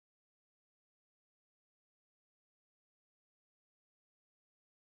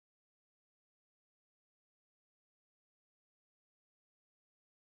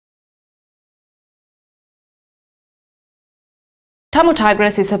Tamil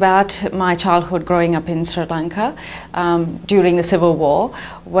Tigress is about my childhood growing up in Sri Lanka during the Civil War,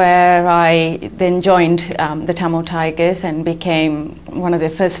 where I then joined the Tamil Tigers and became one of the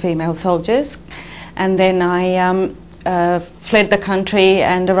first female soldiers. And then I fled the country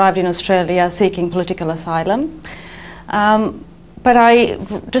and arrived in Australia seeking political asylum. But I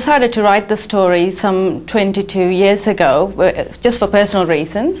decided to write the story some 22 years ago, just for personal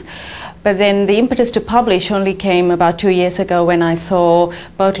reasons. But then the impetus to publish only came about 2 years ago when I saw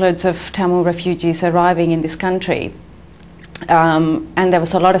boatloads of Tamil refugees arriving in this country. And there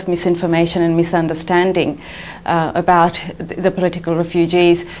was a lot of misinformation and misunderstanding about the political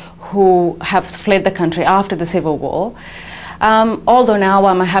refugees who have fled the country after the Civil War. Although now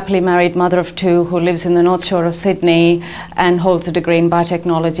I'm a happily married mother of two who lives in the North Shore of Sydney and holds a degree in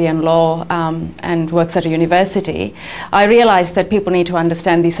biotechnology and law and works at a university, I realised that people need to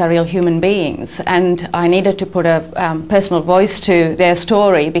understand these are real human beings, and I needed to put a personal voice to their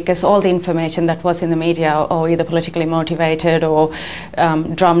story, because all the information that was in the media, or either politically motivated or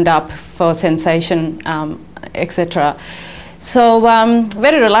drummed up for sensation, etc. So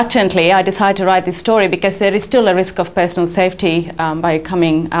very reluctantly I decided to write this story, because there is still a risk of personal safety by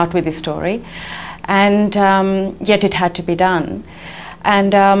coming out with this story, and yet it had to be done.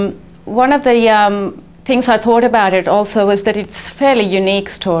 And one of the things I thought about it also was that it's a fairly unique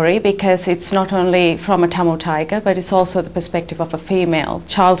story, because it's not only from a Tamil Tiger, but it's also the perspective of a female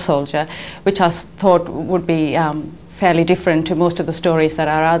child soldier, which I thought would be fairly different to most of the stories that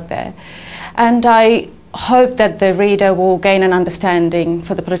are out there. And I hope that the reader will gain an understanding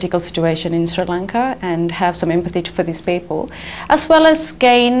for the political situation in Sri Lanka and have some empathy for these people, as well as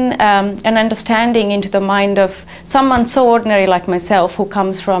gain an understanding into the mind of someone so ordinary like myself, who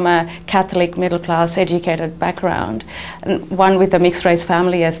comes from a Catholic middle-class educated background, and one with a mixed-race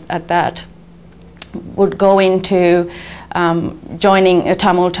family at that, would go into joining a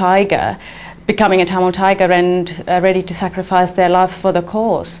Tamil Tiger, becoming a Tamil Tiger, and ready to sacrifice their life for the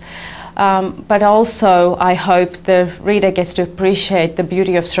cause. But also I hope the reader gets to appreciate the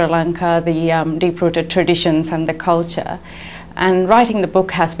beauty of Sri Lanka, the deep-rooted traditions and the culture. And writing the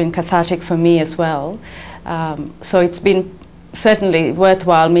book has been cathartic for me as well. So it's been certainly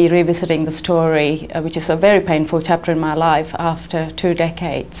worthwhile me revisiting the story, which is a very painful chapter in my life after 2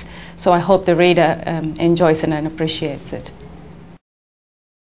 decades. So I hope the reader enjoys it and appreciates it.